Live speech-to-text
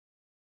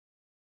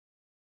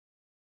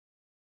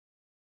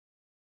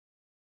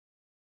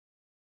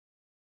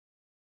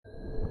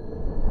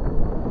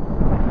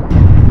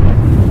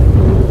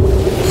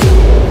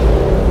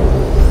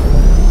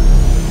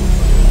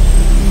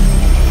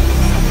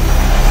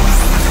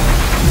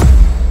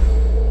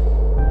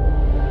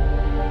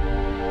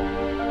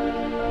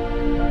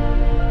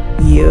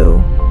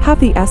have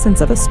the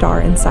essence of a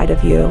star inside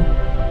of you.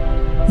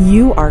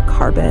 You are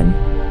carbon.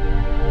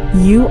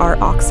 You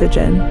are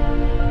oxygen.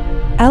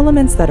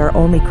 Elements that are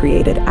only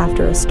created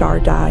after a star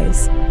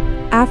dies,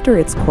 after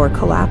its core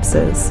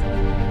collapses,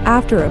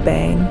 after a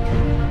bang.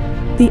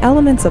 The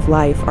elements of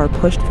life are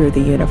pushed through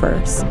the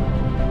universe.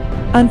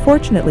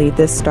 Unfortunately,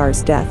 this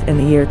star's death in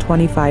the year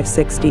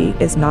 2560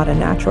 is not a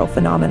natural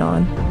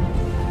phenomenon.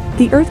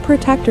 The Earth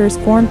protectors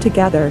formed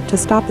together to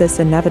stop this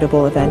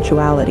inevitable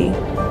eventuality.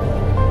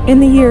 In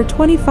the year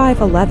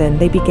 2511,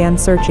 they began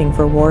searching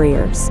for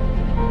warriors.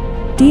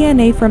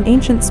 DNA from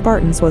ancient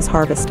Spartans was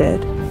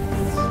harvested.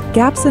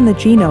 Gaps in the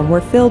genome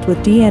were filled with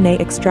DNA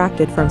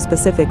extracted from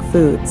specific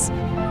foods.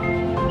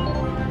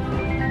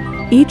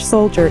 Each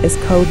soldier is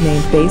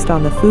codenamed based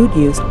on the food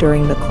used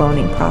during the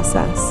cloning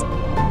process,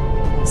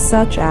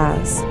 such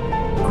as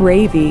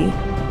gravy.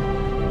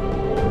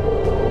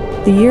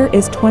 The year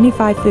is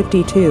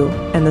 2552,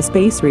 and the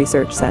Space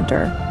Research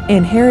Center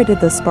inherited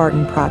the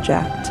Spartan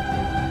project.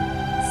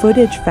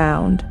 Footage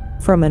found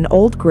from an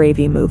old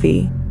gravy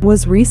movie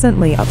was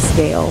recently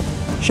upscaled,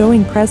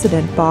 showing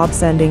President Bob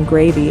sending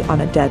gravy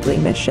on a deadly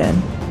mission.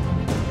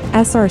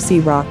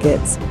 SRC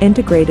rockets,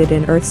 integrated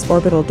in Earth's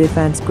orbital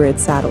defense grid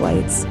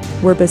satellites,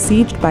 were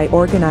besieged by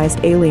organized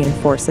alien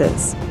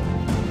forces.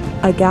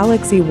 A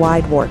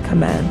galaxy-wide war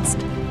commenced.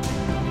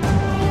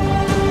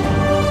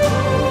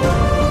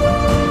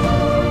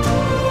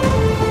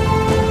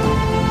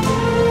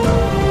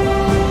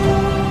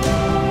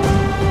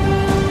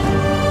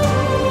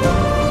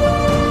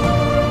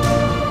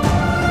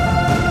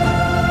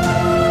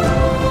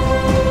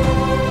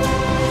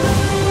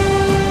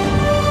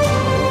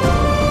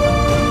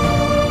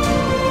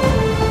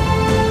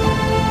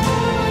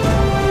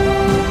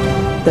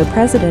 The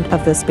president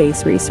of the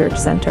Space Research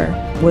Center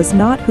was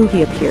not who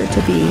he appeared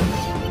to be.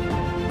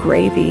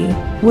 Gravy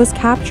was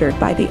captured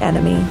by the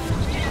enemy.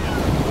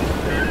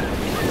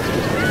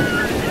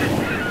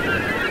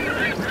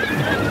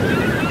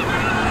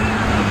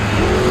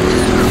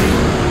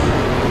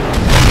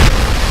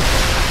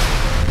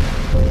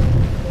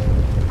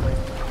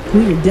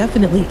 We are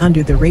definitely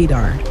under the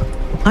radar.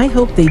 I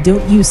hope they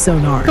don't use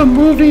sonar. The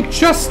movie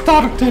just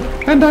started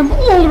and I'm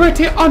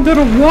already under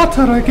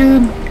water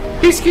again.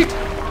 Biscuit,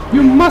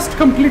 you must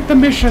complete the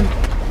mission.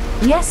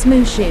 Yes,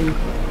 Moo Shu.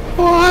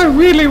 Oh, I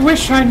really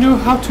wish I knew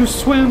how to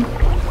swim.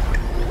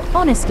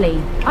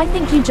 Honestly, I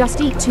think you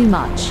just eat too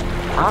much.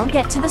 I'll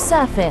get to the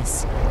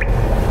surface.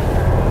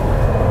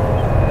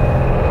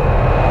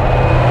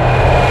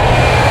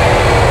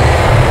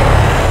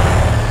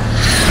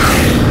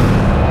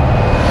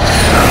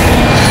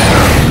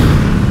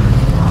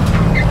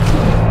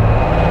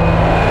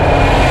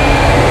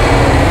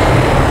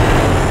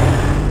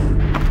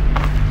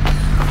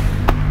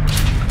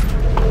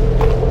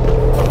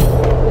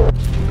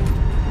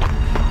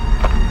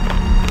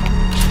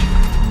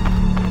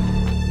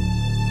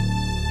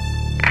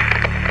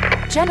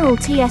 General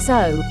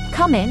TSO,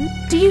 come in.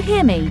 Do you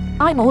hear me?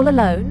 I'm all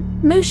alone.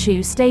 Moo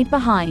Shu stayed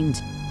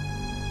behind.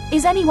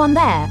 Is anyone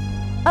there?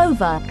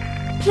 Over.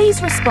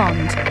 Please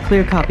respond.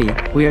 Clear copy.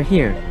 We are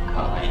here.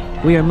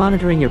 We are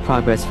monitoring your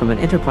progress from an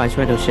Enterprise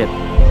rental ship.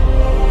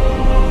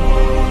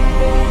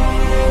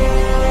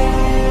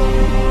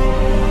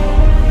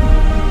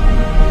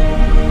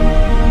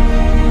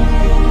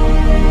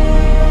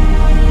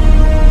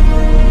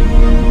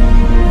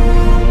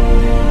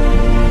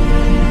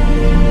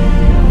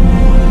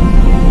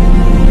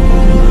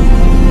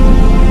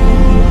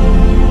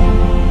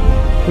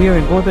 We are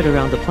in orbit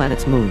around the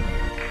planet's moon.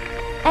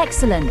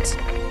 Excellent.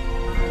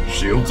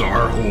 Shields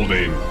are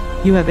holding.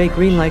 You have a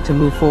green light to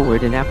move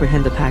forward and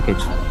apprehend the package.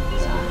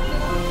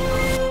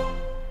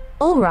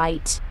 All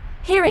right.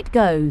 Here it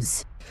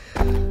goes.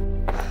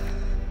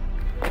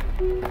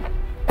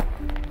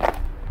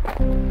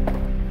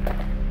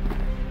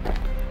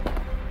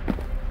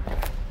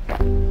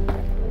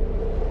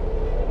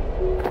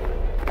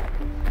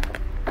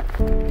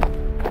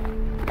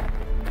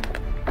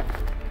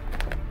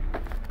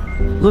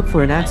 Look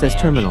for an access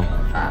terminal.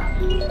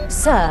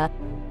 Sir,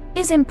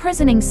 is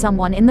imprisoning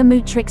someone in the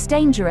Mootrix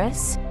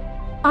dangerous?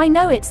 I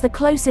know it's the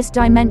closest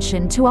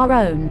dimension to our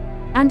own,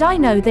 and I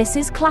know this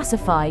is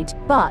classified,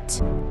 but...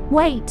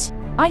 Wait,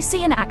 I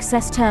see an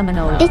access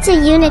terminal. It's a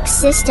Unix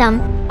system.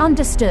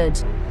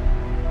 Understood.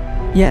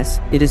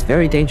 Yes, it is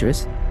very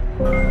dangerous.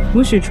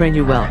 Moo Shu trained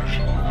you well.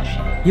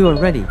 You are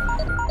ready.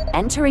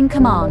 Entering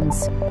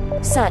commands.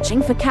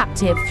 Searching for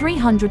captive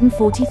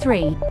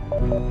 343.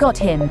 Got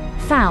him.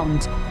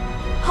 Found.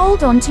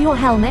 Hold on to your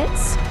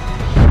helmets.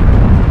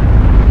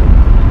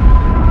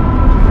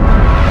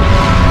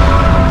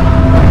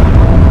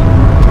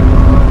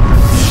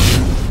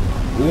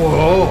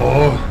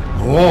 Whoa!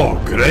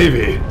 Oh,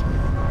 gravy!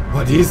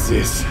 What is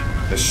this?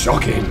 It's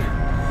shocking.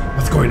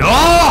 What's going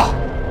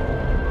on?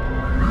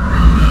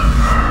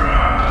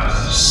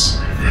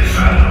 The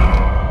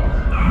fellow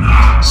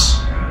not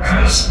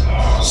has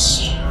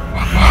lost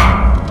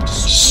among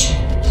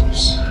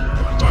souls,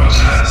 but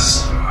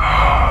has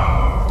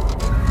found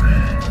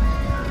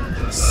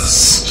the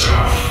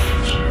stuff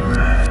to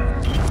mend.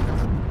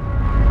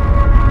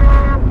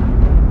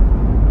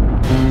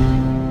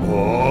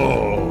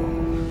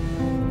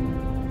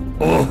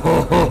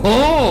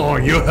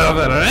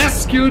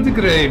 rescued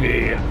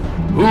Gravy.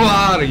 Who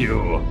are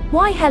you?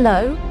 Why,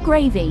 hello,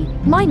 Gravy.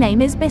 My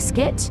name is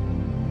Biscuit.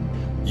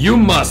 You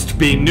must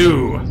be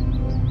new.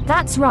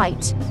 That's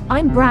right.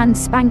 I'm brand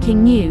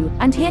spanking new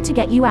and here to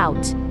get you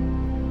out.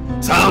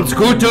 Sounds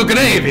good to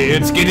Gravy.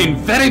 It's getting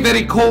very,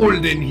 very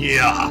cold in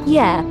here.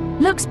 Yeah,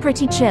 looks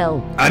pretty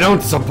chill. I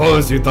don't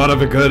suppose you thought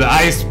of a good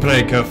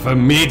icebreaker for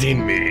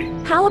meeting me.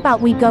 How about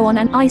we go on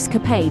an ice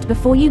capade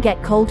before you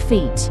get cold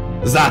feet?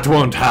 That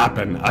won't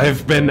happen.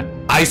 I've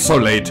been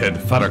isolated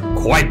for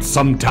quite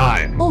some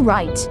time. All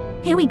right,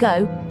 here we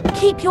go.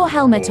 Keep your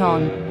helmet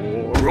on.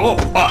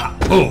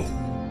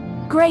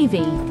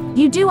 Gravy,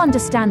 you do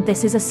understand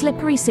this is a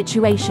slippery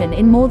situation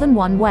in more than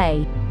one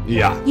way.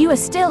 Yeah. You are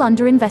still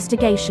under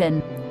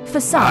investigation.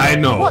 For some. I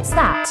know. What's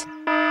that?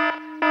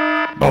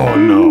 Oh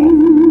no.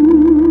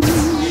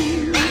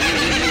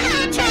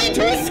 Trying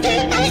to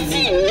escape my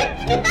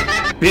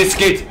sea.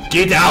 Biscuit,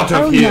 get out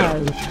of here.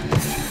 No.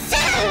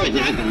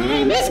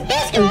 Miss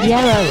Biscuit. Oh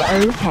yeah,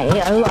 oh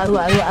okay, oh.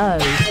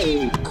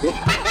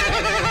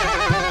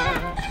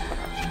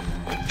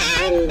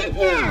 And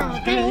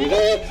now,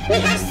 Gravy, we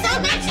have so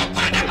much to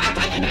talk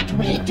about in a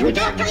tweet to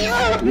Dr.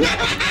 You.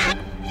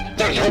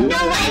 Do you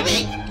know why we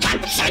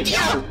captured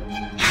you?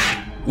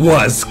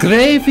 Was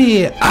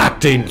Gravy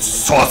acting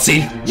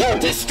saucy? You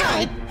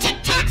destroyed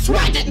Tic-Tacs.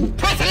 Why didn't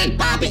President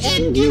Bob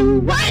end you?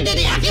 Why did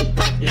he have you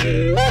put in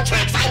the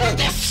Matrix? I will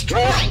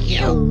destroy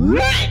you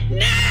right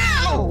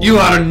now! You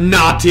are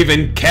not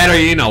even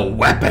carrying a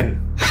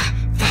weapon.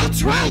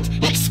 That's right.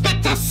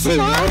 Expect a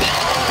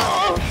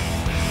slowdown.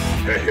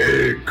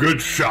 Hey,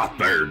 good shot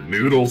there,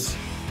 Noodles.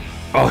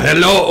 Oh,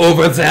 hello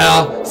over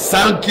there.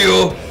 Thank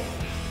you.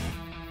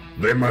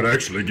 They might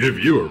actually give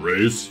you a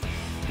raise.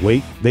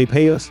 Wait, they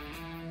pay us?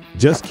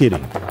 Just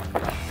kidding.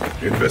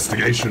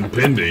 Investigation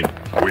pending.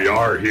 We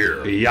are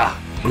here. Yeah.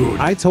 Good.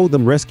 I told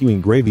them rescuing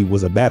Gravy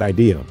was a bad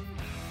idea.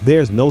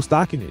 There's no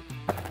stock in it.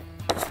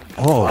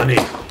 Oh, Funny.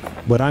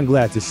 but I'm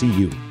glad to see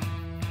you.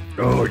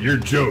 Oh, your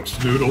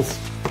jokes, Noodles.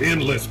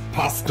 Endless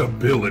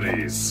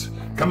possibilities.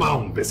 Come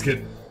on,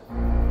 Biscuit.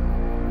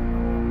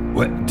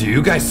 What, do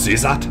you guys see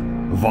that?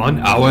 1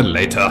 hour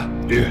later.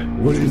 Yeah,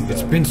 what is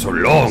It's that? been so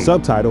long.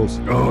 Subtitles.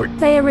 Oh,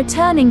 They are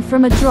returning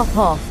from a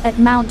drop-off at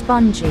Mount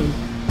Bungee.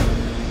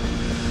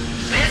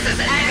 This is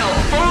Echo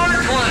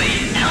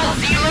 420.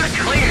 LC looks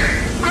clear.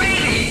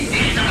 Gravy,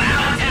 it's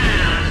about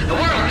time. The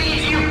world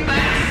needs you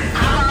back.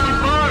 I'm on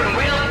board and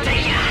we'll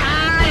take you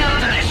high up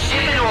to the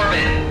ship in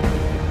orbit.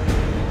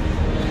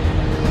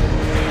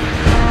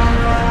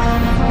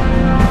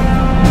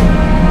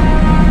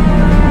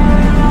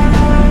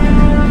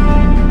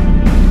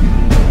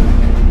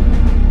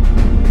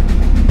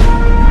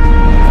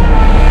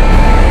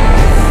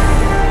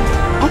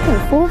 Echo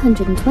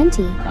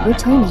 420,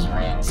 returning.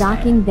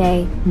 Docking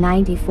Bay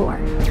 94.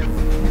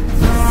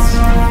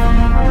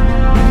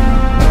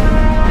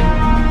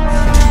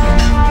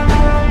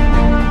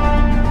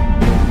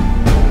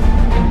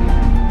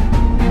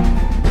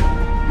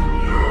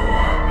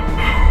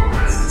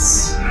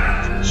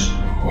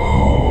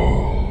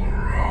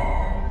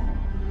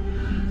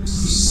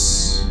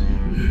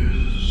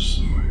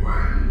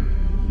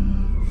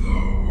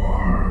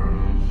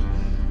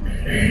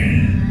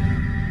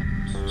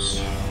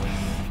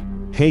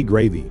 Hey,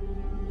 Gravy.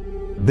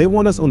 They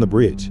want us on the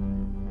bridge.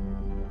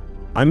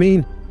 I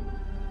mean,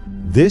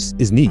 this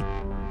is neat.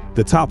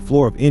 The top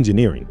floor of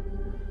engineering.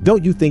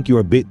 Don't you think you're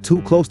a bit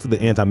too close to the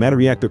antimatter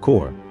reactor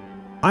core?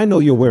 I know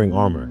you're wearing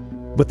armor,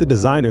 but the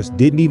designers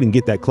didn't even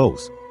get that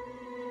close.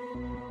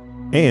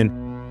 And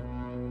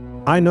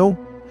I know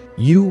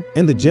you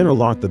and the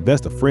general aren't the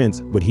best of friends,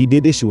 but he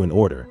did issue an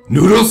order.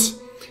 Noodles?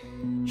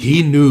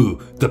 He knew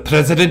the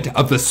president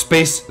of the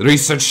Space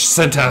Research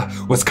Center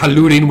was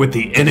colluding with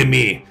the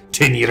enemy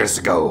 10 years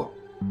ago.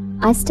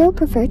 I still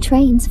prefer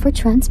trains for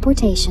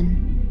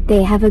transportation.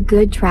 They have a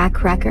good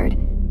track record.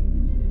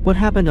 What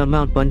happened on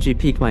Mount Bungee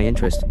piqued my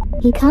interest.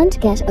 He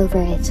can't get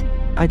over it.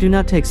 I do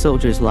not take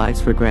soldiers' lives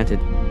for granted.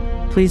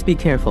 Please be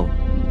careful.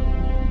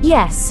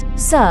 Yes,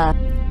 sir.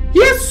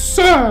 Yes,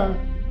 sir!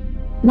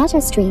 Matter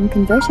stream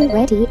converter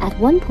ready at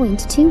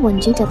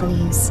 1.21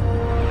 GWs.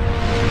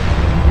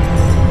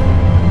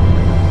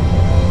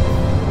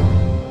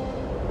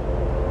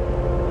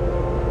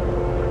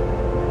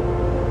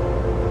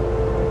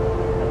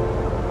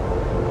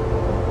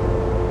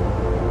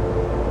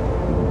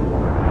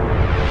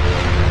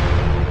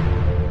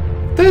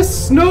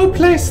 There's no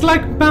place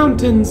like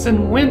mountains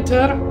in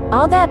winter.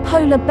 Are there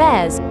polar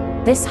bears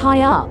this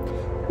high up?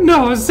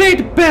 No,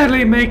 they'd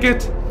barely make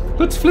it.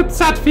 Let's flip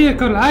that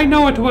vehicle, I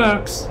know it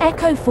works.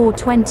 Echo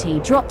 420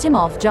 dropped him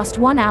off just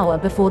 1 hour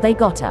before they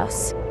got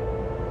us.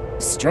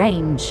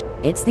 Strange.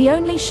 It's the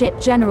only ship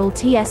General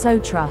TSO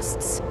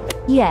trusts.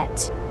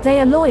 Yet, they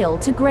are loyal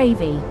to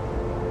Gravy.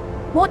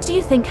 What do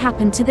you think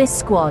happened to this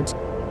squad?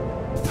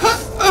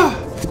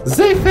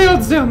 They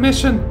failed their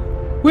mission,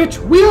 which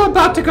we are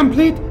about to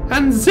complete,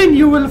 and then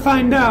you will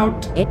find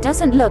out. It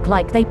doesn't look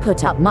like they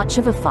put up much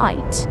of a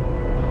fight.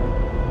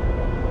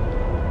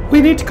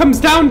 When it comes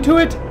down to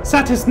it,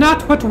 that is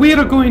not what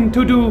we're going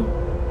to do.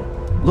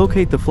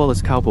 Locate the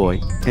flawless cowboy,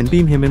 and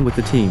beam him in with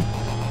the team.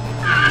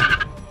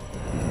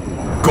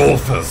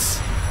 Golfers!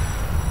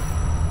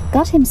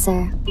 Got him,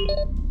 sir.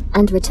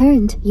 And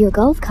returned your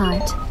golf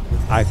cart.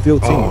 I feel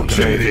Oh, teamwork.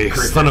 JD,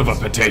 son of a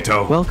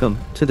potato. Welcome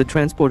to the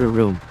transporter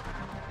room.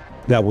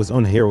 That was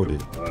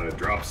unheralded. I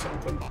dropped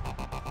something.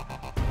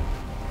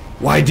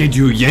 Why did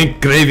you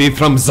yank Gravy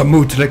from the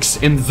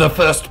Mootrix in the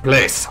first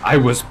place? I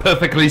was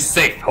perfectly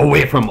safe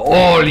away from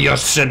all your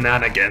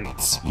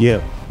shenanigans. Yeah,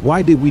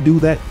 why did we do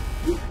that?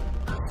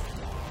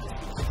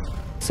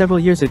 Several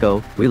years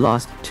ago, we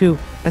lost 2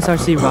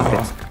 SRC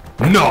rockets.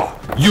 No,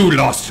 you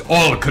lost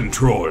all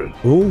control.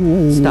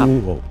 Ooh. Stop.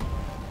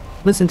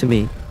 Listen to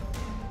me.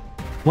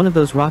 One of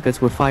those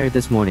rockets were fired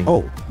this morning.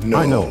 Oh, No.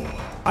 I know.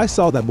 I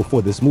saw that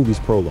before this movie's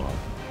prologue.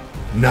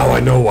 Now I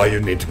know why you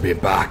need to be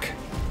back.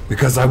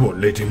 Because I won't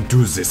let him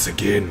do this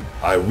again.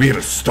 I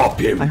will stop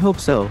him. I hope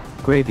so,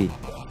 Gravy.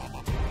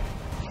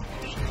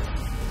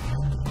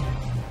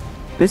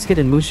 Biscuit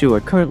and Moo Shu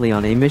are currently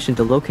on a mission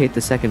to locate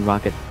the second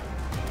rocket.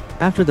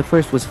 After the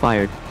first was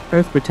fired,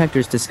 Earth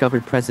protectors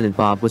discovered President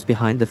Bob was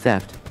behind the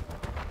theft.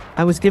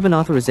 I was given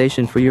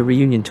authorization for your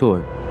reunion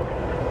tour.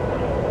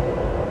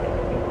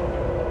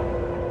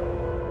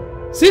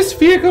 This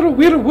vehicle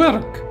will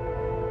work.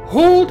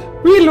 Hold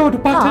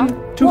reload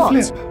button to what?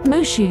 flip.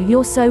 Moo Shu,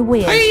 you're so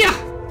weird. Hiya!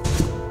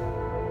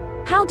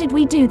 How did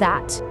we do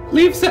that?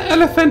 Leave the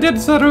elephant in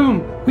the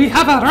room. We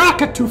have a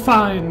rocket to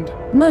find.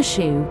 Moo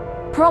Shu,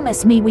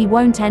 promise me we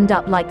won't end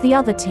up like the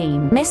other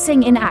team,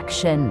 missing in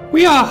action.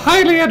 We are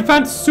highly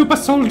advanced super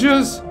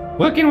soldiers,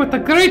 working with the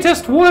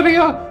greatest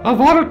warrior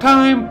of all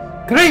time,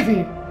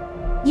 Gravy.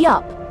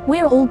 Yup,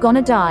 we're all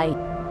gonna die.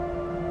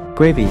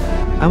 Gravy,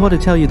 I want to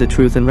tell you the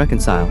truth and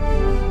reconcile.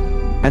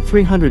 At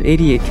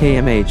 388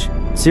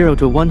 kmh, 0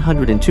 to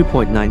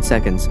 102.9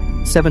 seconds,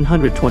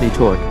 720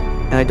 torque,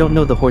 and I don't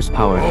know the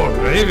horsepower. Oh,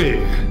 Gravy.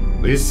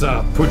 This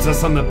puts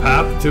us on the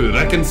path to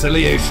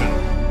reconciliation.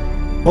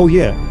 Oh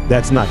yeah,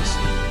 that's nice.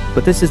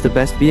 But this is the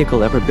best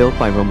vehicle ever built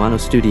by Romano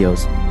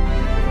Studios.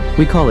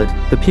 We call it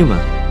the Puma.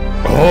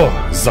 Oh,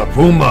 the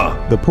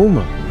Puma. The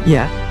Puma.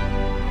 Yeah,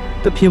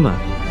 the Puma.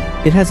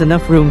 It has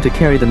enough room to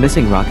carry the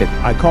missing rocket.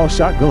 I call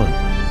shotgun.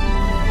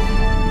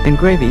 And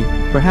Gravy,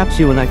 perhaps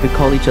you and I could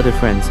call each other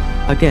friends,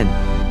 again.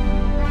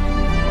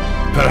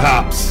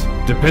 Perhaps.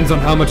 Depends on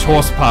how much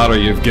horsepower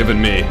you've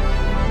given me.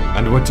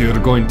 And what you're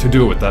going to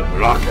do with that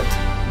rocket.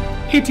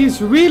 It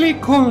is really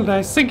cold.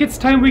 I think it's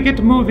time we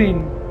get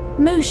moving.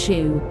 Moo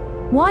Shu,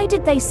 why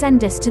did they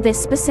send us to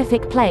this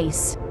specific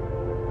place?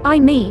 I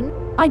mean,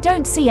 I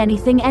don't see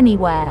anything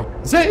anywhere.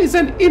 There is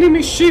an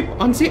enemy ship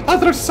on the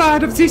other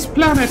side of this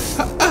planet.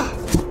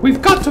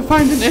 We've got to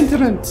find an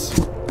entrance.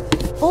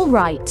 All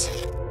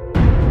right.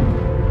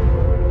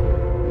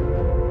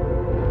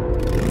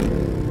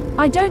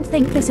 I don't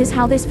think this is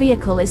how this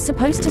vehicle is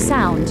supposed to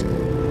sound.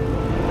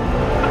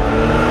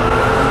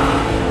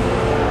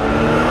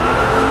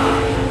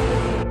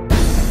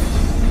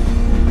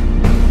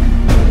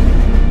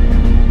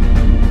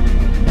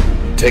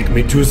 Take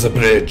me to the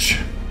bridge.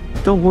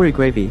 Don't worry,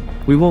 Gravy.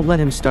 We won't let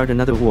him start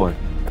another war.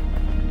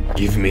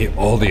 Give me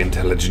all the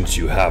intelligence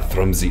you have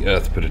from the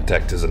Earth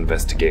Protector's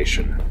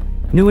investigation.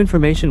 New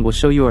information will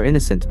show you are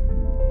innocent.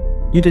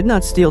 You did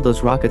not steal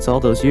those rockets all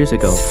those years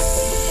ago.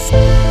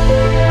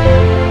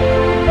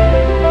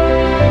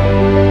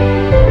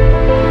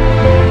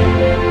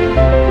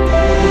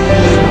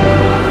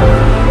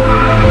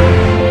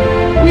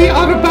 We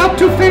are about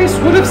to face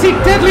one of the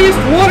deadliest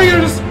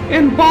warriors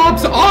in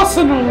Bob's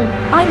arsenal.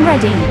 I'm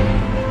ready.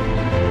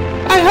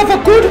 I have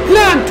a good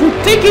plan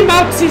to take him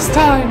out this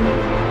time.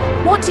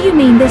 What do you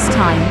mean this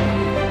time?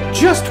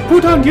 Just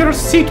put on your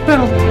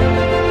seatbelt.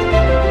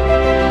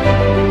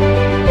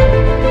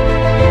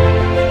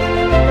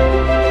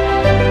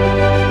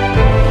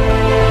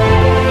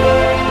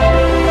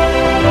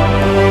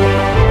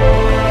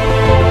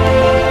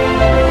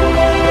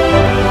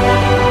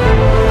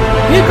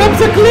 Here comes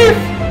the cliff!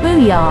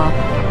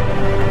 Booyah!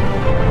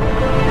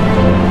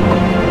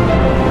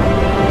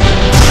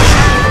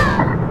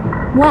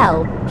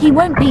 Well, he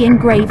won't be in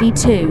Gravy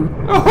too.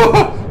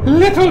 Oh,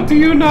 little do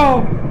you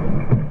know!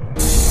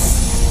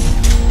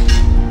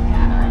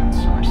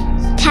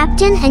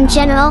 Captain and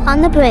General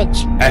on the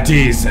bridge. At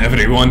ease,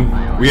 everyone.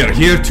 We are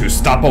here to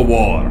stop a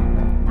war.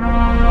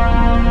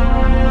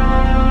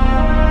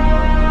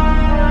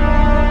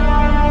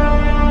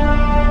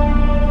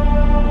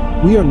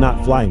 We are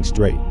not flying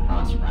straight.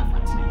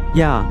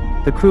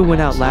 Yeah, the crew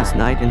went out last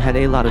night and had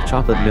a lot of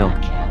chocolate milk.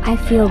 I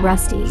feel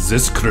rusty.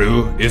 This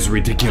crew is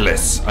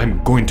ridiculous.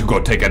 I'm going to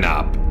go take a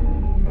nap.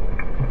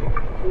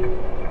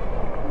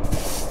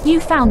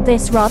 You found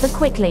this rather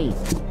quickly.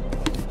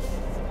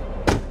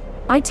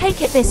 I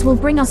take it this will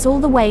bring us all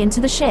the way into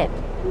the ship.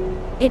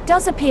 It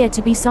does appear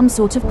to be some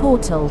sort of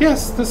portal.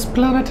 Yes, this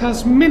planet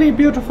has many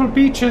beautiful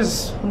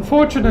beaches.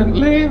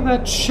 Unfortunately,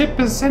 that ship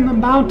is in the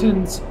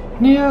mountains,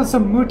 near the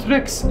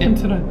Mootrix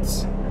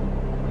entrance.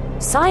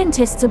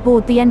 Scientists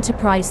aboard the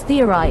Enterprise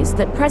theorized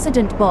that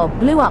President Bob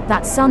blew up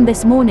that sun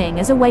this morning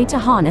as a way to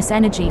harness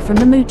energy from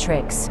the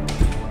Mootrix.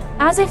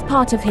 As if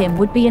part of him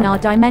would be in our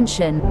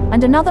dimension,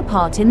 and another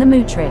part in the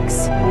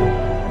Mootrix.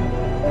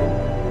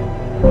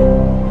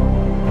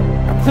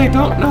 They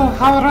don't know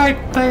how right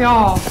they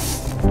are.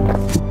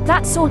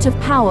 That sort of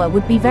power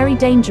would be very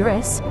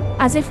dangerous,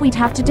 as if we'd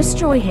have to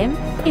destroy him,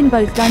 in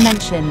both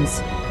dimensions.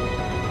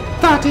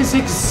 That is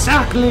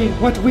exactly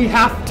what we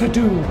have to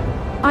do.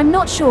 I'm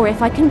not sure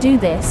if I can do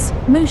this,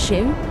 Moo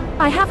Shu.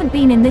 I haven't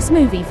been in this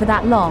movie for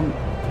that long.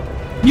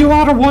 You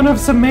are one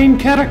of the main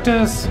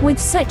characters. With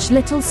such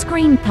little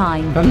screen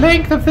time. The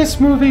length of this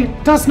movie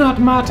does not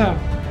matter.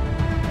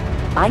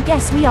 I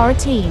guess we are a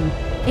team.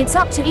 It's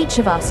up to each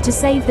of us to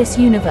save this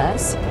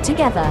universe,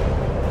 together.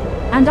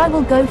 And I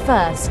will go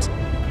first.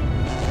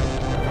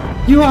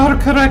 You are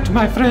correct,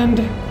 my friend.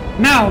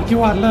 Now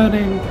you are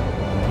learning.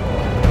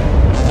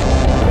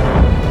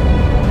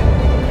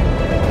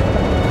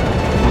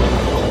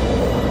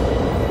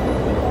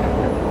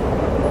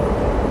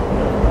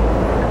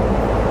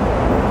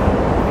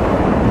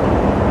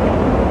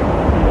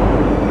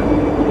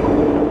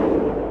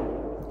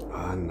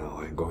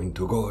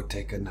 To go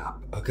take a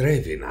nap, a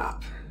gravy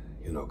nap.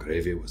 You know,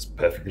 Gravy was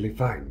perfectly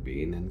fine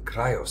being in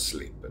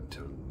cryo-sleep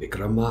until Nick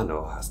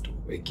Romano has to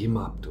wake him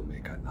up to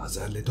make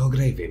another little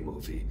Gravy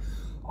movie.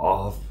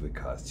 All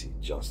because he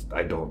just,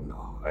 I don't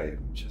know,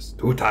 I'm just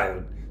too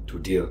tired to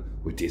deal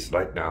with this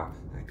right now.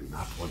 I do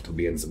not want to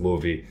be in the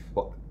movie.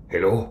 Oh,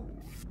 hello?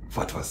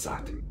 What was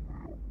that?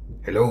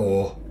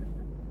 Hello?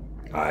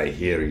 I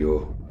hear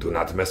you. Do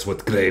not mess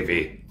with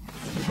Gravy.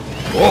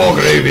 Oh,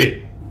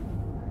 Gravy!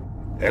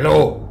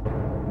 Hello?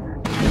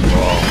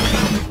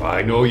 Oh,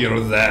 I know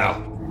you're there.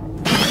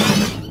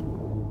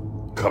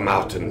 Come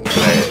out and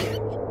play.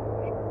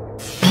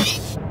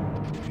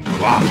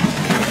 What?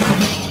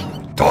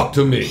 Talk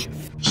to me.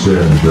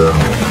 Stand down.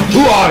 Who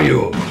are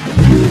you?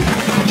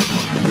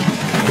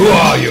 Who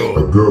are you?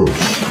 A ghost.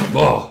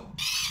 Oh.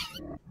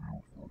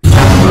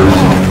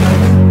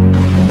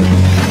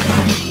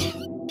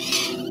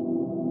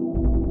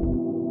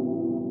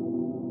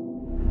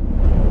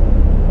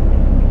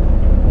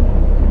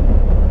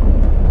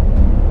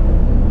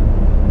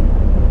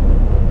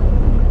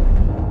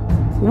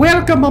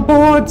 Welcome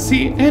aboard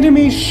the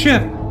enemy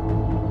ship.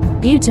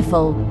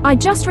 Beautiful. I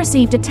just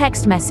received a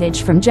text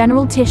message from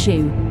General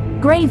Tissue.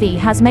 Gravy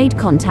has made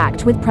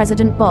contact with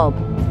President Bob.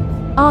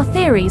 Our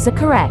theories are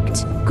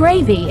correct.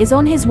 Gravy is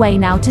on his way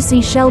now to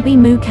see Shelby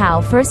Moo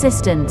Cow for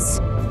assistance.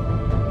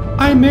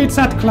 I made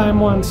that climb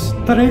once.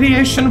 The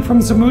radiation from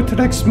the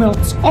Mootrix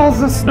melts all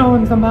the snow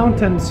in the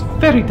mountains.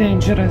 Very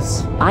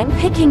dangerous. I'm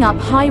picking up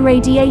high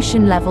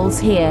radiation levels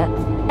here.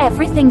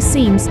 Everything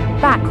seems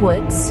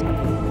backwards.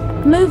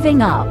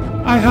 Moving up.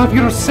 I have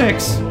your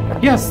 6.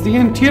 Yes, the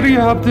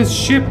interior of this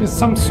ship is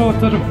some sort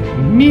of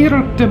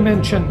mirror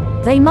dimension.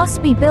 They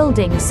must be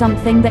building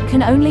something that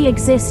can only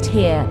exist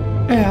here.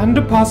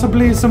 And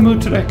possibly the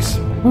Mootrix.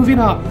 Moving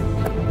up.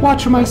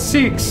 Watch my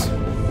 6.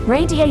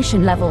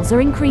 Radiation levels are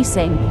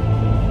increasing.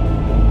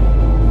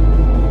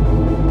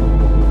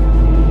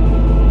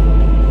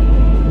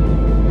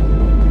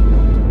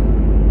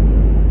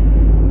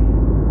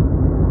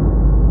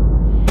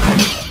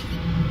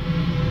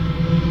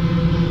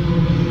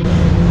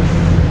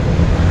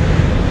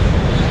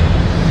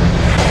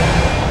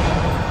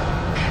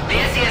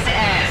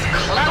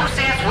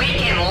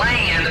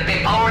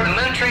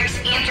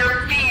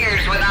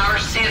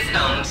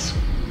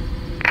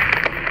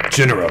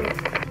 General,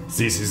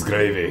 this is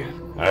Gravy.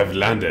 I've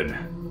landed.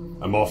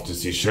 I'm off to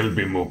see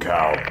Shelby Moo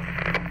Cow.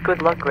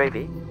 Good luck,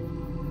 Gravy.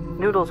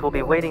 Noodles will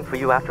be waiting for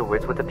you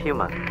afterwards with the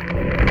Puma.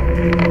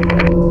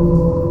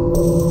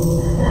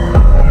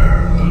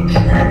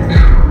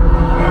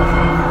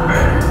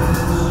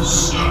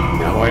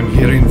 Now I'm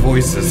hearing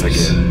voices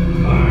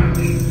again.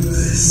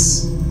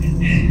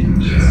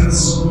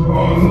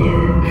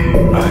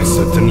 I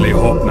certainly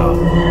hope not.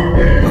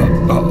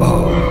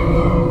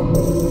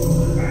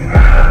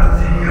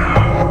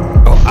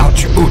 Oh,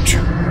 ouch, ouch.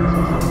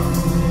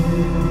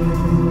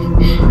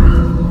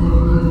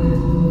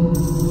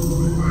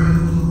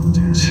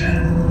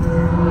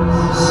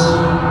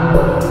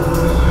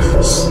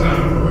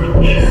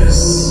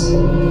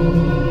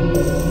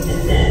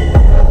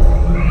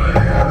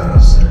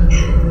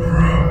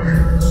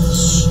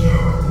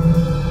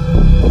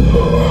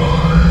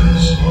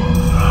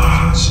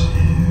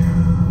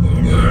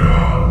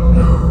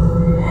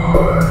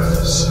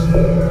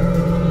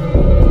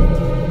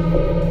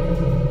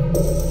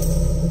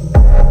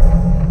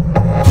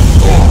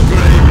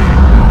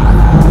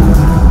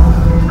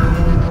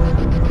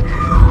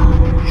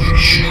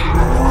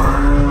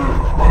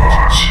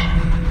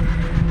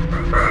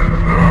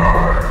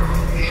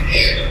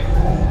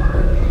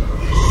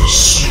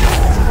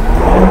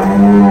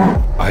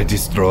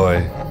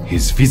 Destroy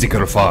his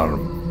physical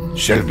form.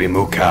 Shelby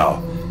Moo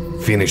Cow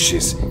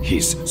finishes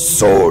his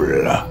soul,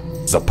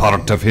 the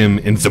part of him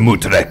in the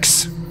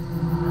Mootrix.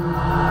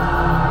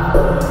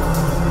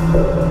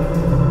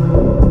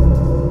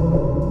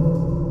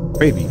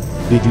 Gravy,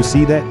 did you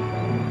see that?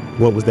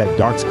 What was that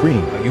dark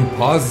screen? You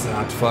pause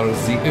that for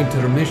the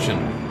intermission.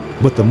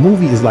 But the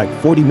movie is like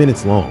 40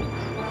 minutes long.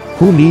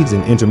 Who needs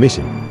an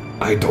intermission?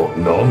 I don't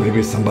know,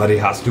 maybe somebody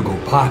has to go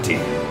potty.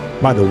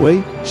 By the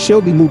way,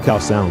 Shelby Moo Cow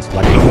sounds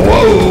like a...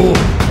 Whoa!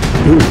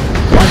 Dude,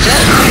 watch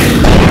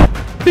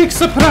out! Big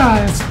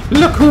surprise!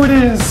 Look who it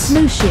is!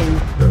 Moo Shu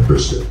and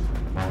Biscuit.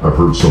 I've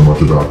heard so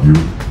much about you.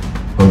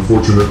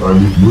 Unfortunate I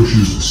meet Moo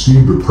Shu's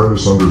esteemed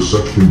apprentice under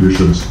such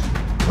conditions.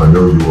 I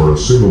know you are a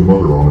single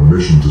mother on a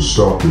mission to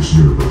stop this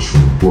universe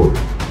from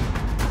imploding.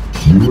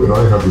 You and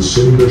I have the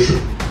same mission.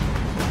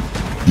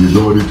 The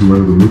ability to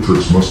enter the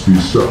Mootrix must be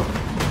stopped.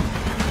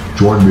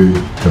 Join me,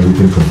 and we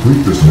can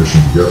complete this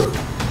mission together.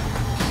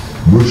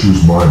 Moo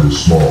Shu's mind is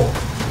small.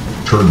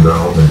 Turn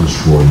now and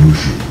destroy Moo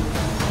Shu.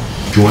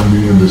 Join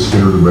me in this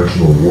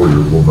interdimensional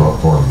warrior will not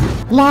harm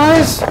you.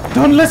 Lies!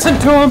 Don't listen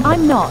to him!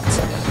 I'm not.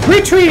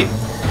 Retreat!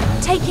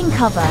 Taking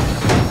cover.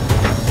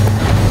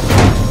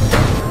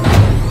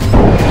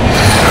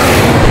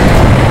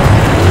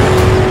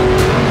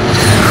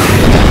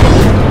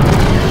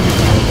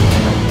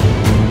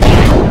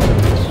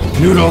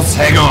 Noodles,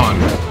 hang on!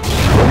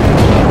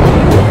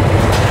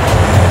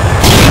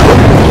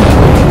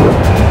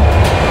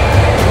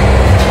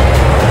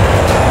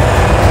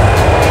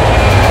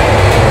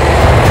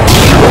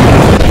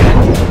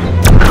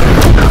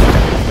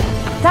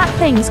 That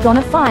thing's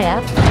gonna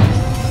fire.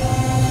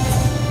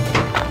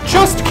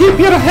 Just keep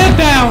your head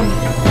down!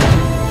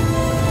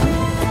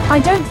 I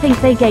don't think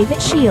they gave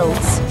it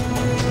shields.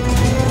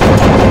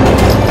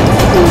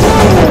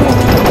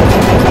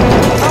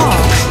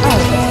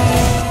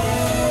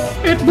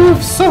 It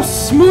moves so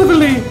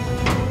smoothly!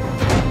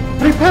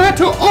 Prepare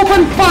to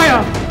open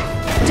fire!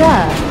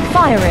 Duh,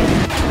 firing.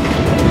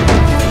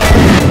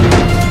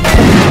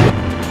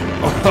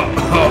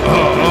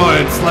 Oh,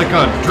 it's like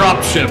a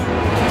dropship.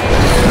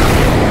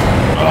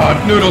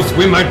 Noodles,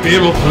 we might be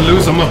able to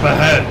lose them up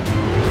ahead.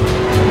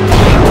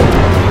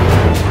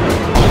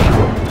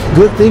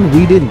 Good thing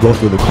we didn't go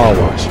through the car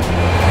wash.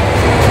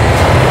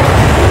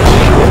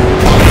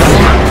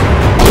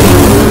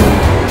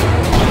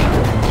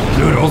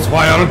 Noodles,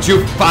 why aren't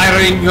you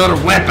firing your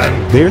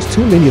weapon? There's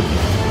too many of them.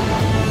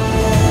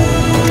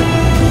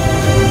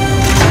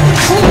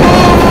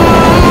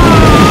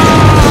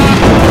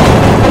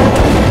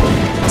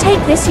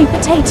 Take this, you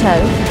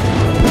potato.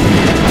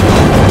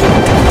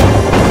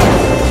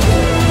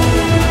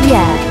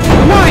 Yeah.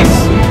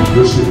 Nice!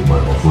 Biscuit, my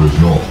offer is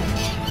null.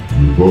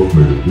 You both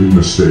made a big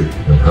mistake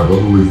and have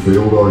utterly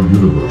failed our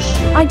universe.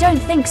 I don't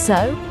think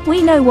so.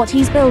 We know what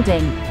he's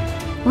building.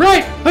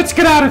 Right, let's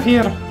get out of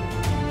here.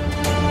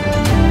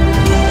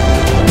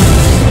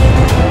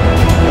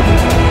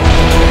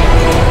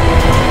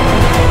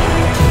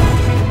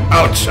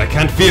 Ouch, I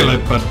can't feel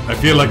it, but I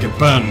feel like it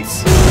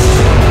burns.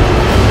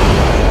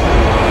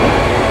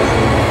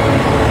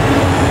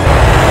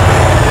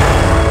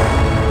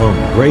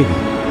 Gravy.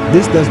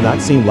 This does not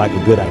seem like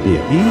a good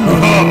idea.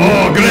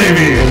 Oh,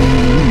 gravy!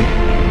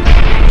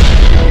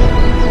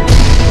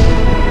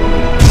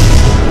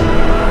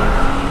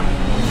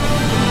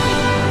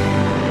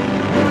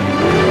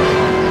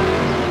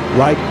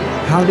 Like,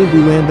 how did we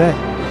land that?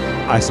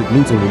 Isaac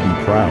Newton would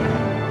be proud.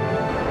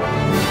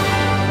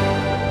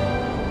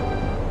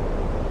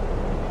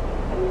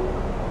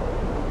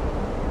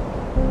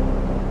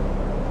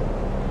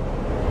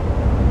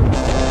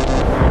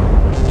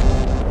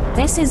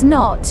 This is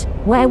not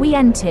where we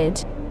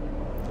entered.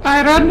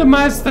 I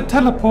randomized the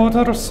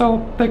teleporter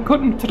so they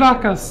couldn't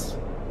track us.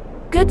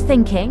 Good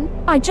thinking.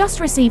 I just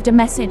received a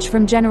message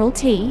from General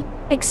T.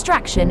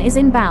 Extraction is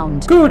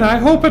inbound. Good, I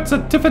hope it's a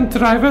different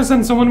driver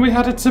than the one we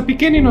had at the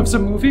beginning of the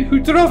movie who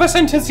drove us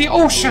into the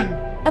ocean.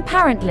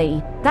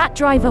 Apparently, that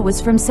driver was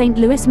from St.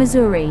 Louis,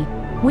 Missouri.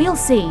 We'll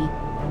see.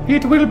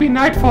 It will be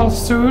nightfall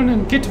soon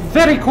and get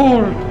very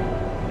cold.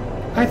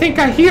 I think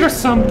I hear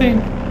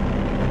something.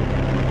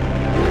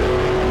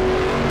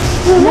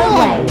 No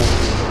way.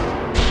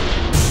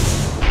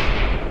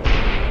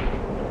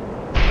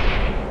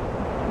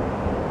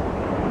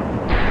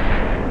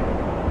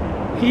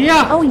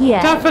 Yeah. Oh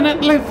yeah.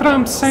 Definitely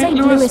from St.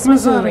 Louis,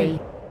 Missouri.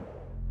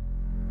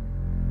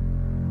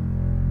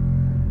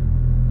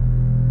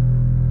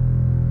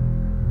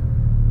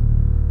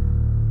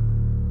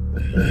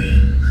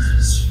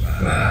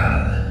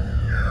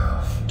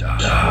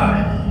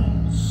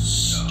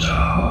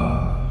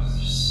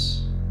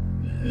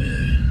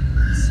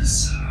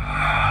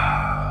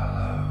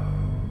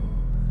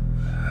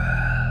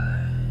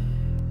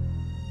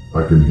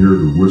 I can hear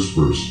the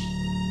whispers.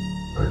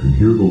 I can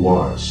hear the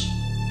lies.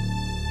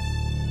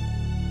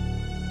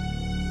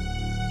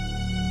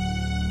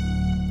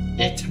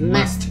 It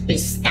must be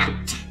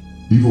stopped.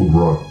 Evil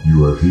Grunt,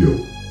 you have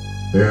healed.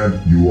 And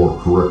you are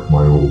correct,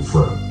 my old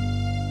friend.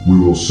 We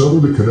will sever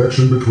the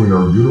connection between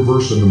our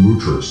universe and the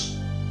Mootrix,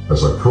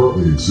 as I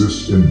currently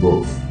exist in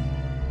both.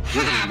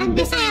 The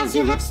missiles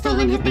you have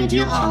stolen have made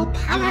you all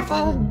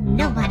powerful.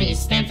 Nobody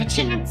stands a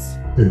chance.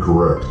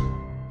 Incorrect.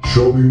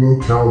 Shelby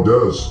Moo Cow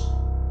does.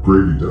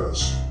 Gravy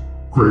does.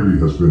 Gravy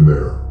has been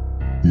there.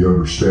 He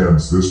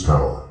understands this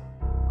power.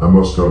 I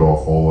must cut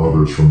off all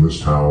others from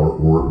this power,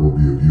 or it will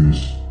be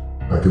abused.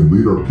 I can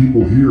lead our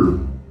people here.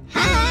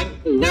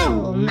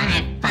 No,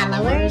 my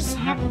followers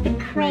have the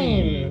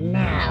crane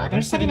now.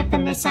 They're setting up the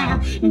missile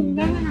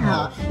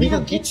now. We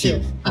will get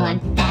you on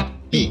that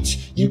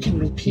beach. You can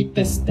repeat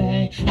this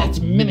day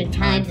as many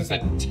times as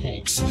it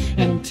takes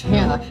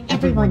until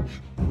everyone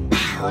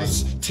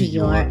bows to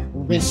your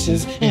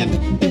wishes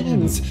and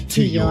bends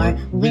to your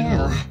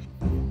will.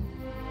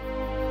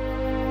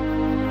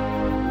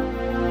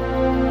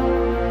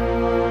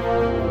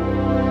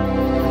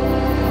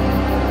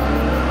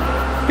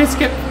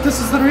 Biscuit,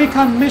 this is the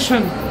recon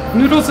mission.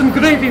 Noodles and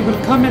Gravy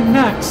will come in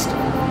next.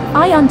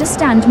 I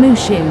understand, Moo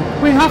Shu.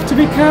 We have to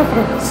be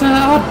careful. There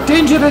are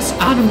dangerous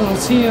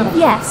animals here.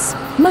 Yes,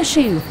 Moo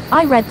Shu,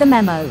 I read the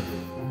memo.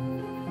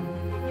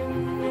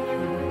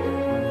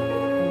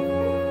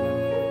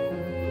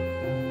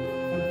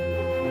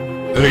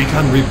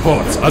 Recon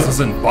reports other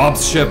than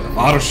Bob's ship,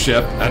 our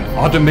ship, and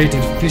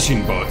automated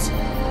fishing boats.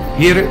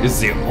 Here is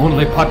the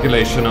only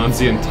population on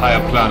the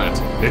entire planet.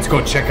 Let's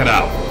go check it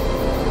out.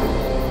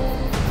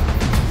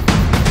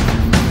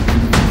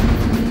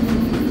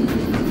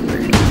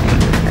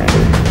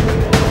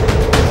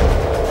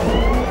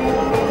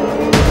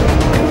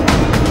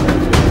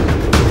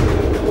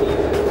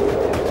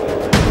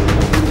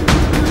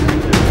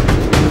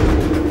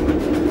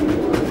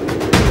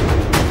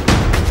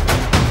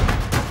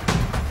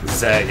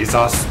 There is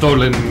our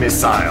stolen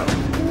missile.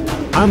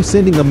 I'm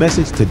sending a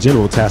message to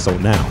General Tasso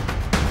now.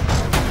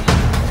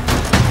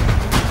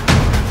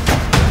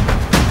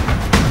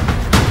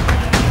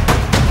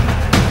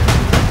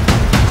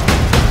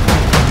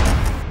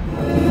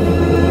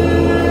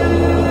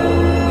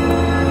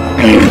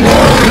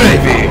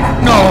 Gravy!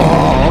 No!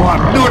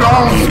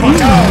 Noodles!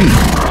 Watch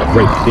out!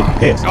 Great, it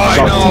passed. I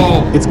Sorry,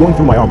 know. It's going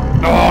through my armor.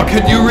 Oh,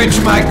 can you reach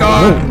my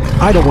gun? No,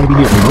 I don't want to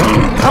be here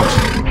anymore.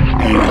 Ouch!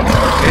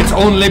 It's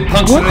only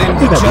puncturing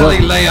the jelly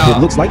layer. It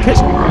looks like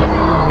ketchup.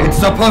 It's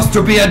supposed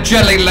to be a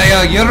jelly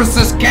layer. Yours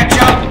is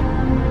ketchup.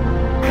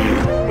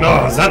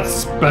 No,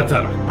 that's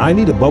better. I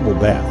need a bubble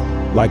bath,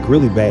 like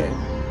really bad.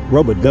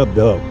 Rubber dub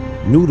dub,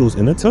 noodles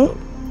in a tub.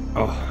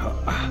 Oh,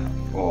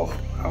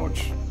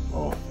 ouch.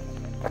 Oh.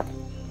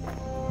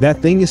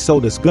 That thing is so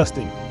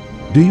disgusting.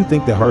 Do you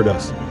think they hurt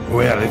us?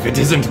 Well, if it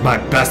isn't my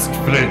best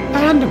friend.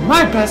 And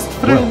my best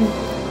friend.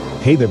 Well,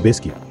 hey there,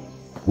 Biscuit.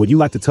 Would you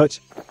like to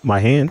touch my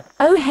hand?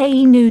 Oh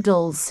hey,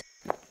 Noodles.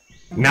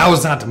 Now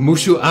that Moo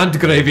Shu and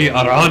Gravy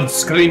are on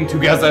screen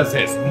together,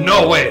 there's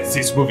no way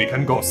this movie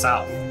can go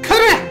south.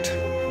 Correct!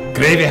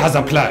 Gravy has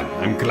a plan.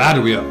 I'm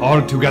glad we are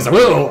all together.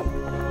 Oh,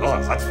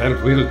 that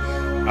felt weird.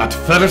 At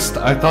first,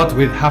 I thought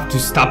we'd have to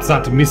stop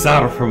that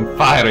missile from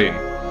firing.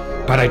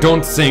 But I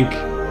don't think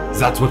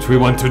that's what we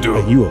want to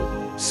do. You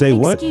say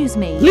what? Excuse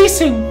me.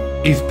 Listen!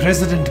 If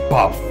President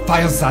Bob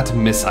fires that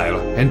missile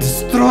and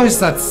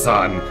destroys that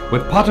sun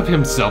with part of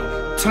himself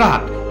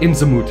trapped in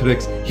the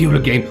Matrix, he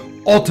will gain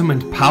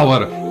ultimate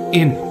power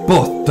in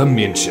both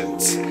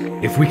dimensions.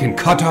 If we can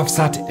cut off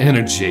that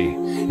energy,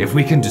 if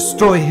we can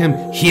destroy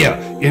him here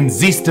in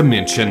this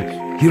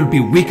dimension, he'll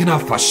be weak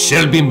enough for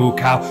Shelby Moo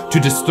Cow to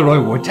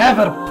destroy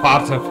whatever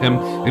part of him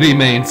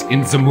remains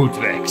in the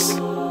Matrix.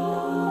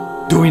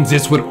 Doing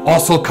this would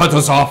also cut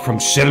us off from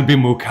Shelby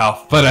Moo Cow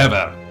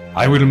forever.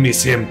 I will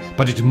miss him,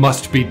 but it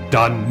must be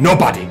done.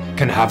 Nobody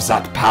can have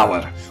that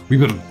power. We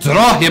will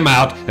draw him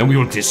out and we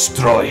will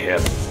destroy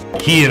him.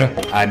 Here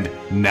and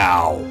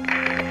now.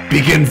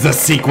 Begin the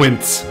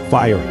sequence.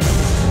 Firing.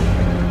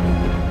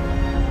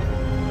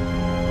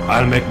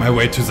 I'll make my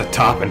way to the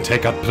top and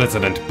take out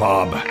President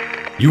Bob.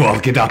 You all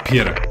get up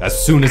here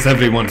as soon as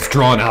everyone's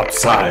drawn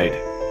outside.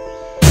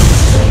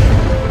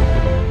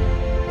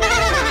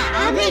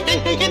 They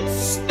think they can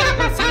stop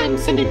us. I'm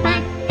sending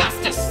my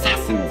best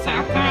assassins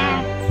out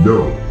there.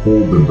 No,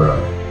 hold them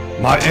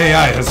back. My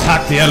AI has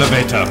hacked the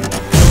elevator.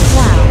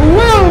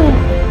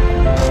 Whoa!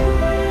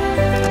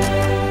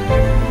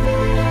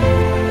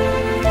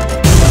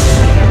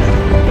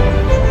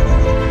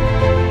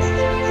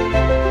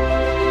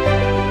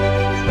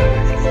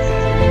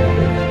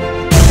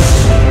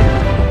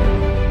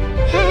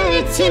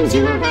 It seems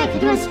you were right.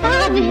 It was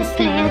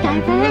obviously a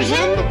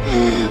diversion.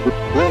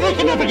 Well, they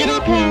can never get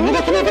up here.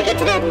 They can never get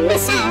to that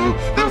missile.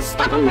 I'll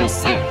stop them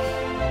myself.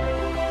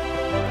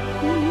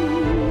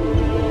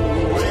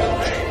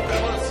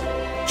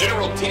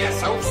 General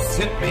TSO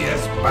sent me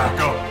as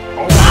backup.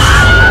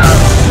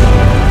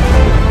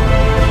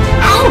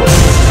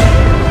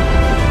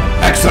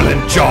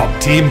 Excellent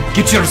job, team.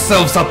 Get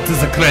yourselves up to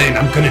the crane.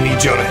 I'm gonna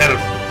need your help.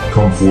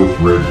 Come forth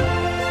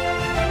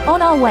ready.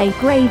 On our way,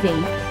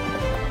 Gravy.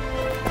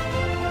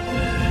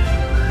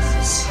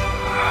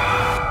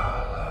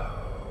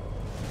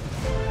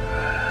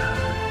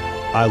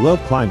 I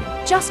love climbing.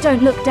 Just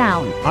don't look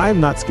down. I am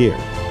not scared.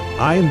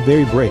 I am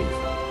very brave.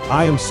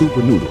 I am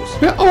Super Noodles.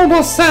 We're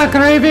almost there,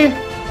 Gravy.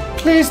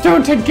 Please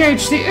don't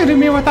engage the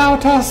enemy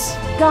without us.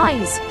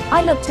 Guys,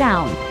 I looked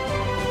down.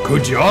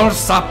 Could you all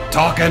stop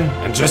talking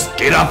and just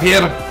get up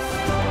here?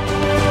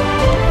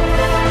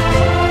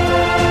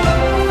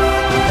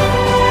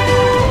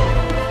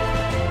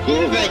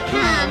 Here they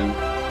come.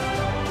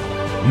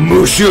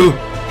 Moo Shu,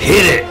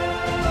 hit it!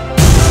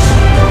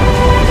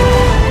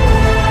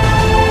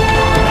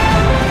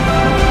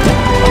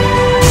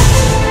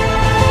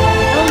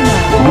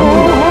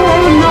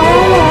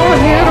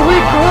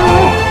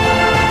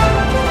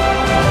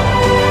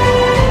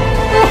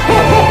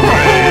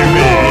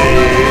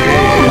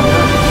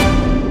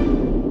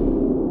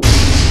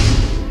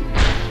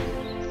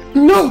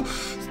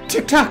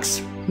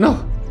 attacks!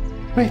 No.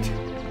 Wait.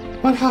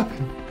 What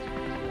happened?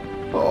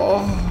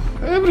 Oh,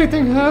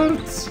 everything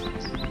hurts.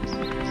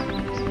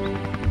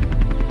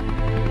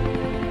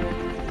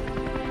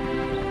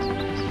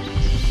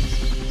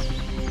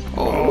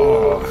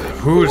 Oh,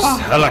 whose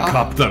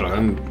helicopter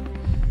and...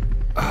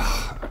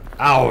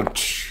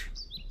 ouch.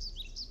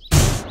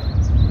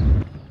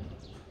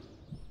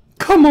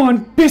 Come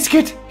on,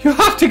 Biscuit! You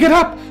have to get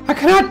up! I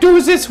cannot do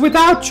this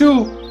without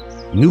you!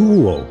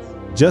 No,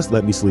 just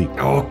let me sleep.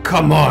 Oh,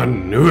 come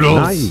on, Noodles.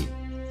 Naive.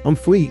 I'm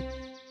free.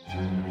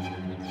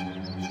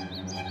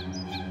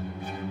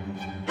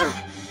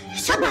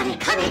 Somebody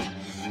coming!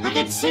 I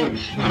can see him.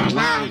 They're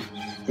alive.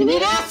 We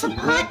need air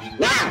support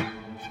now!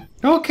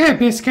 Okay,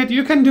 Biscuit,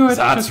 you can do it.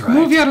 That's Just right.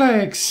 move your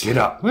legs. Get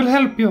up. We'll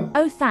help you.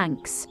 Oh,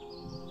 thanks.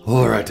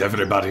 Alright,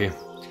 everybody.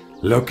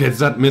 Locate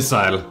that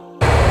missile.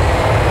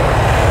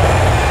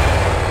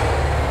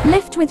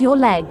 Lift with your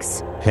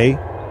legs. Hey,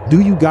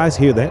 do you guys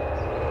hear that?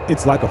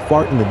 It's like a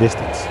fart in the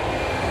distance.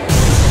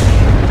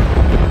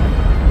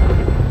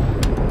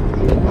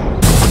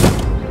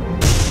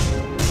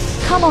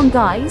 Come on,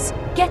 guys.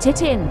 Get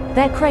it in.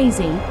 They're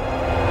crazy.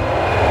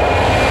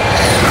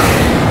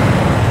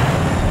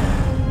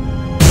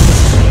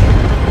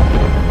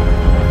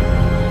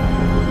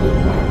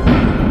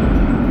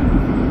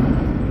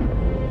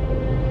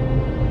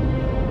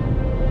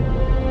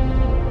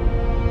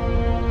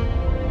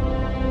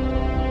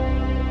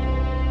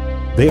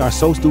 They are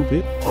so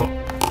stupid.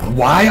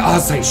 Why are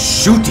they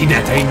shooting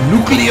at a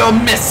nuclear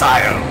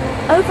missile?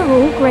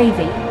 Overall,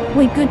 gravy.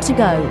 We're good to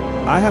go.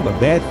 I have a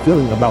bad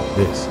feeling about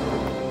this.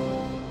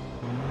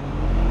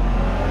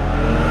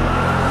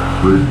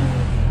 Great.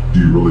 Do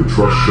you really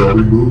trust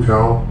Shelby, Moo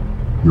Cow?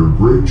 Your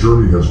great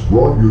journey has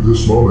brought you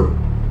this moment.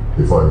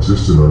 If I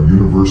exist in our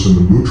universe in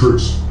the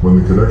Mootrix,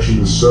 when the connection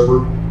is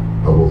severed,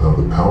 I will have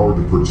the power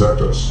to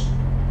protect us.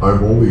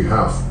 I'm only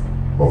half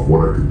of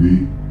what I could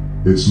be.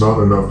 It's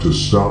not enough to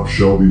stop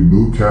Shelby,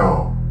 Moo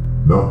Cow.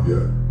 Not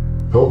yet.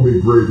 Help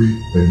me,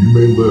 Gravy, and you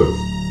may live.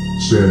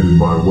 Stand in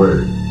my way,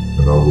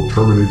 and I will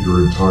terminate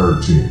your entire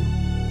team.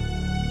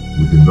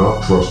 We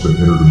cannot trust an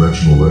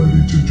interdimensional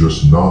entity to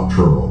just not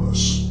turn on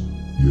us.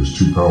 He is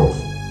too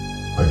powerful.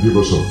 I give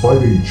us a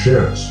fighting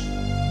chance.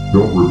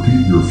 Don't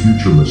repeat your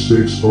future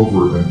mistakes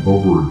over and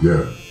over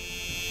again.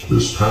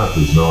 This path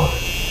is not.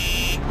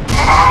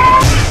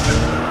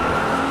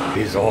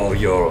 He's all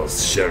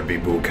yours, Shelby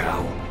Moo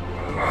Cow.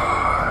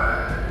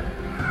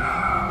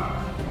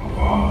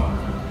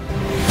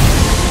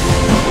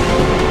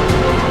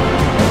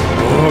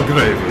 Oh,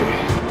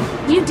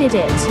 Gravy. You did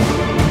it.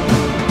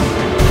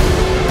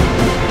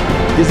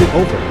 Is it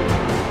over?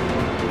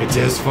 It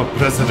is for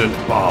President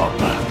Bob.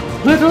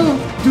 Little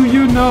do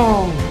you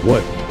know.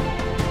 What?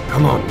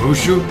 Come on, Moo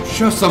Shu,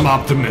 show some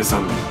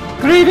optimism.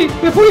 Gravy,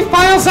 if we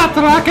fire that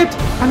rocket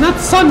and that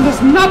sun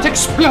does not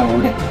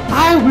explode,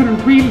 I will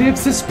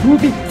relive this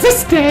movie,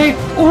 this day,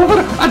 over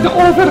and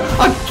over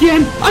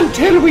again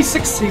until we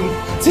succeed.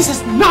 This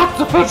is not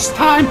the first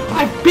time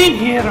I've been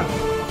here.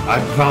 I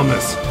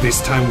promise,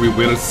 this time we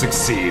will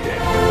succeed.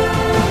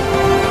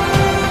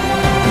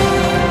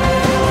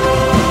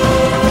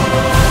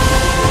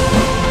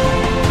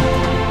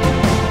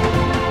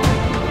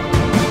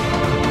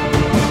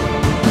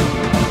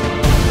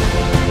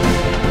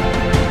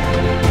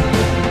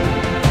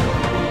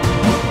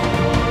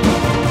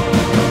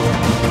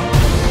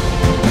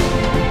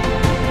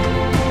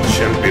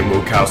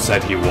 Moo Cow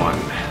said he won.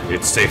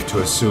 It's safe to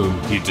assume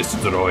he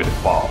destroyed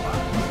Bob.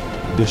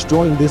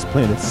 Destroying this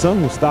planet's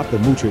sun will stop the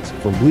Mootrix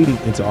from bleeding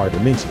into our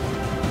dimension.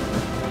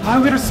 I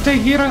will stay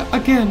here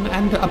again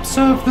and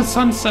observe the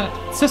sunset.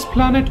 This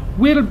planet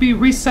will be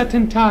reset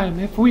in time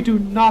if we do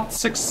not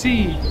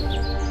succeed.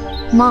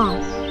 Mom,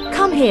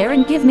 come here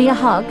and give me a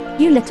hug,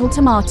 you little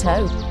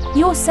tomato.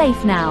 You're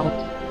safe now.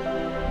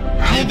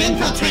 I've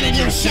infiltrated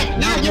your ship,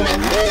 now you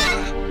will...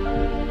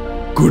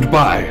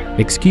 Goodbye.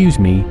 Excuse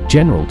me,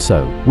 General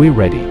So, we're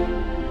ready.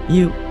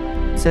 You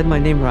said my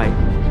name right.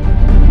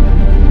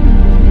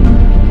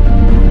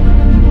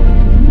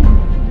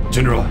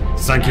 General,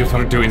 thank you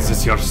for doing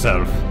this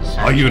yourself.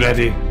 Are you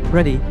ready?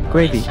 Ready,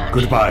 Gravy.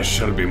 Goodbye,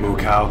 Shelby Moo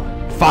Cow.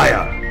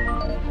 Fire!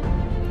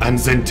 And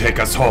then take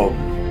us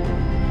home.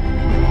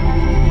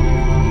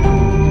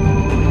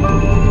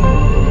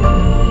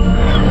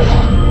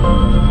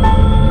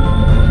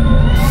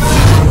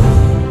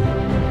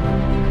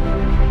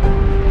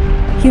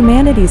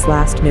 Humanity's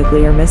last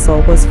nuclear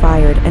missile was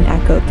fired and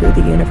echoed through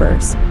the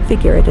universe,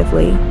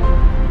 figuratively.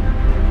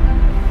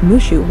 Moo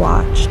Shu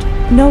watched,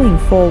 knowing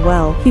full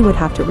well he would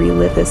have to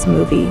relive this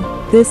movie,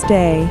 this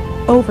day,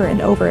 over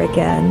and over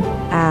again,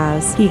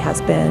 as he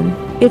has been.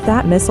 If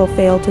that missile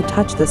failed to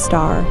touch the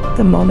star,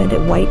 the moment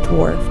it white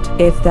dwarfed,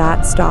 if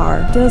that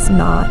star does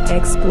not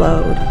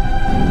explode.